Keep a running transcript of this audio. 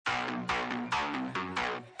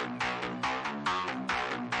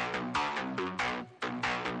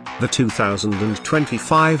the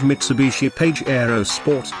 2025 Mitsubishi Pajero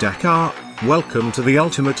Sport Dakar. Welcome to the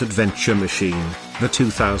ultimate adventure machine, the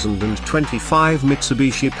 2025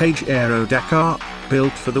 Mitsubishi Pajero Dakar,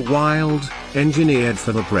 built for the wild, engineered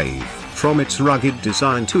for the brave. From its rugged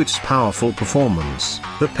design to its powerful performance,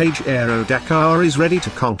 the Pajero Dakar is ready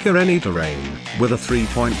to conquer any terrain. With a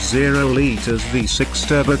 3.0 litres V6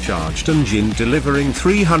 turbocharged engine delivering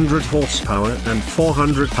 300 horsepower and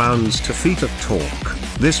 400 pounds-to-feet of torque,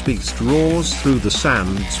 this beast roars through the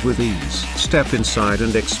sands with ease. Step inside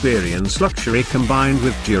and experience luxury combined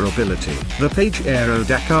with durability. The Pajero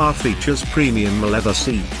Dakar features premium leather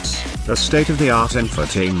seats, a state-of-the-art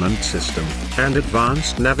infotainment system, and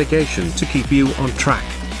advanced navigation to keep you on track,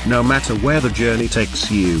 no matter where the journey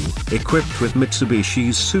takes you. Equipped with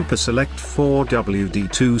Mitsubishi's Super Select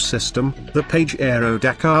 4WD2 system, the Pajero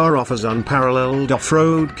Dakar offers unparalleled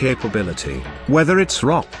off-road capability. Whether it's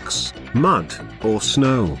rocks, mud, or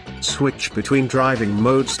snow, switch between driving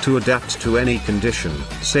modes to adapt to any condition.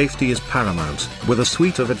 Safety is paramount. With a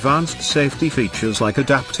suite of advanced safety features like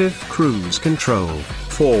adaptive cruise control,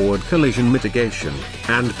 forward collision mitigation,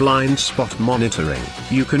 and blind spot monitoring,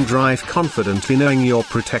 you can drive confidently knowing you're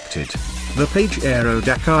protected. The Pajero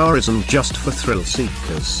Dakar isn't just for thrill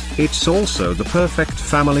seekers, it's also the perfect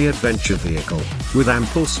family adventure vehicle, with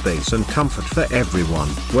ample space and comfort for everyone.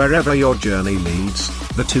 Wherever your journey leads,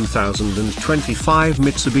 the 2025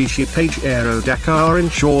 Mitsubishi Pajero Dakar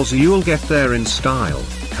ensures you'll get there in style,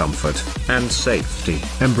 comfort, and safety.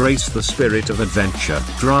 Embrace the spirit of adventure.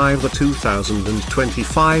 Drive the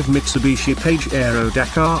 2025 Mitsubishi Pajero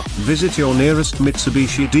Dakar. Visit your nearest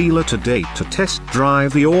Mitsubishi dealer today to test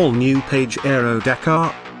drive the all-new Pajero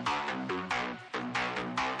Dakar.